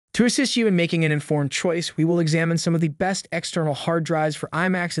To assist you in making an informed choice, we will examine some of the best external hard drives for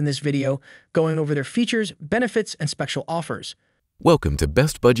iMacs in this video, going over their features, benefits, and special offers. Welcome to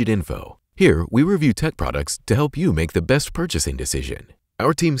Best Budget Info. Here, we review tech products to help you make the best purchasing decision.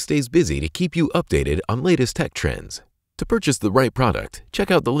 Our team stays busy to keep you updated on latest tech trends. To purchase the right product,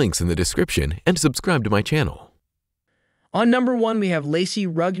 check out the links in the description and subscribe to my channel. On number 1, we have Lacie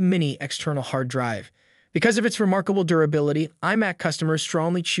RUG Mini External Hard Drive. Because of its remarkable durability, iMac customers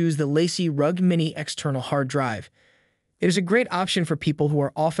strongly choose the Lacie RUG Mini External Hard Drive. It is a great option for people who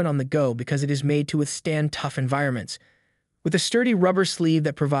are often on the go because it is made to withstand tough environments. With a sturdy rubber sleeve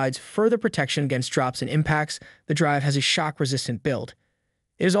that provides further protection against drops and impacts, the drive has a shock-resistant build.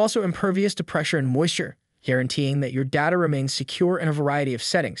 It is also impervious to pressure and moisture, guaranteeing that your data remains secure in a variety of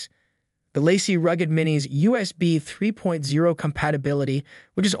settings. The Lacie RUG Mini's USB 3.0 compatibility,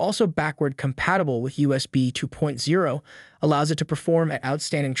 which is also backward compatible with USB 2.0, allows it to perform at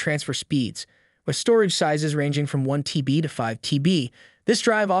outstanding transfer speeds. With storage sizes ranging from 1 TB to 5 TB, this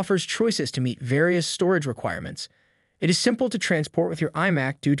drive offers choices to meet various storage requirements. It is simple to transport with your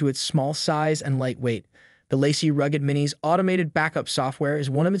iMac due to its small size and light weight. The Lacie RUG Mini's automated backup software is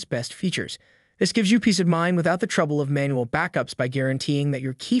one of its best features. This gives you peace of mind without the trouble of manual backups by guaranteeing that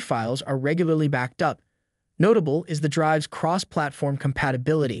your key files are regularly backed up. Notable is the drive's cross-platform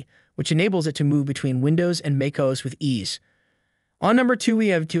compatibility, which enables it to move between Windows and macOS with ease. On number 2, we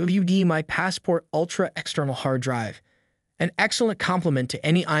have Unionsine Ultra External Hard Drive. An excellent complement to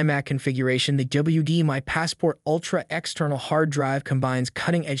any iMac configuration, the Unionsine Ultra External Hard Drive combines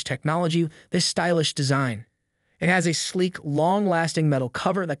cutting-edge technology with this stylish design. It has a sleek, long-lasting metal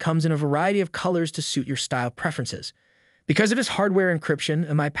cover that comes in a variety of colors to suit your style preferences. Because of its hardware encryption,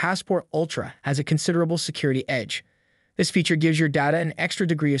 the iMac Ultra has a considerable security edge. This feature gives your data an extra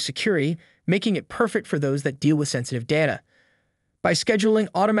degree of security, making it perfect for those that deal with sensitive data. By scheduling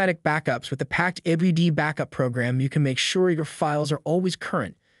automatic backups with the packed ABD backup program, you can make sure your files are always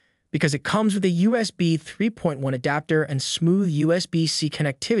current. Because it comes with a USB 3.1 adapter and smooth USB-C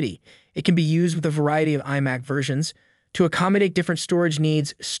connectivity, it can be used with a variety of iMac versions. To accommodate different storage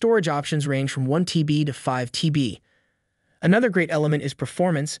needs, storage options range from 1 TB to 5 TB. Another great element is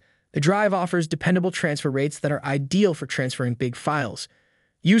performance. The drive offers dependable transfer rates that are ideal for transferring big files.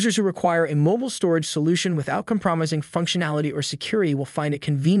 Users who require a mobile storage solution without compromising functionality or security will find it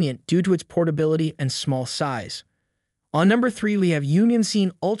convenient due to its portability and small size. On number 3, we have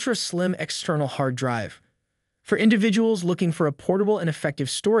Unionsine Ultra Slim External Hard Drive. For individuals looking for a portable and effective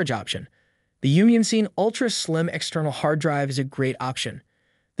storage option, the Unionsine Ultra Slim External Hard Drive is a great option.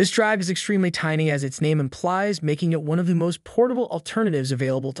 This drive is extremely tiny, as its name implies, making it one of the most portable alternatives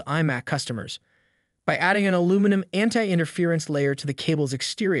available to iMac customers. By adding an aluminum anti-interference layer to the cable's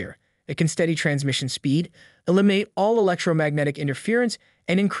exterior, it can steady transmission speed, eliminate all electromagnetic interference,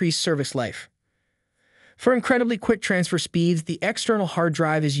 and increase service life. For incredibly quick transfer speeds, the external hard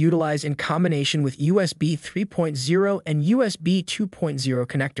drive is utilized in combination with USB 3.0 and USB 2.0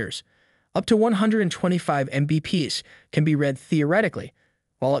 connectors. Up to 125 Mbps can be read theoretically,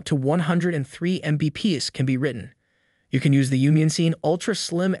 while up to 103 Mbps can be written. You can use the Unionsine Ultra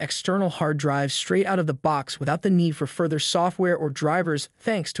Slim external hard drive straight out of the box without the need for further software or drivers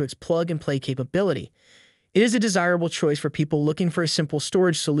thanks to its plug-and-play capability. It is a desirable choice for people looking for a simple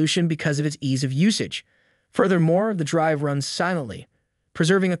storage solution because of its ease of usage. Furthermore, the drive runs silently,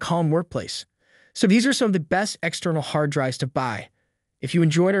 preserving a calm workplace. So these are some of the best external hard drives to buy. If you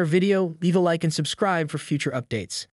enjoyed our video, leave a like and subscribe for future updates.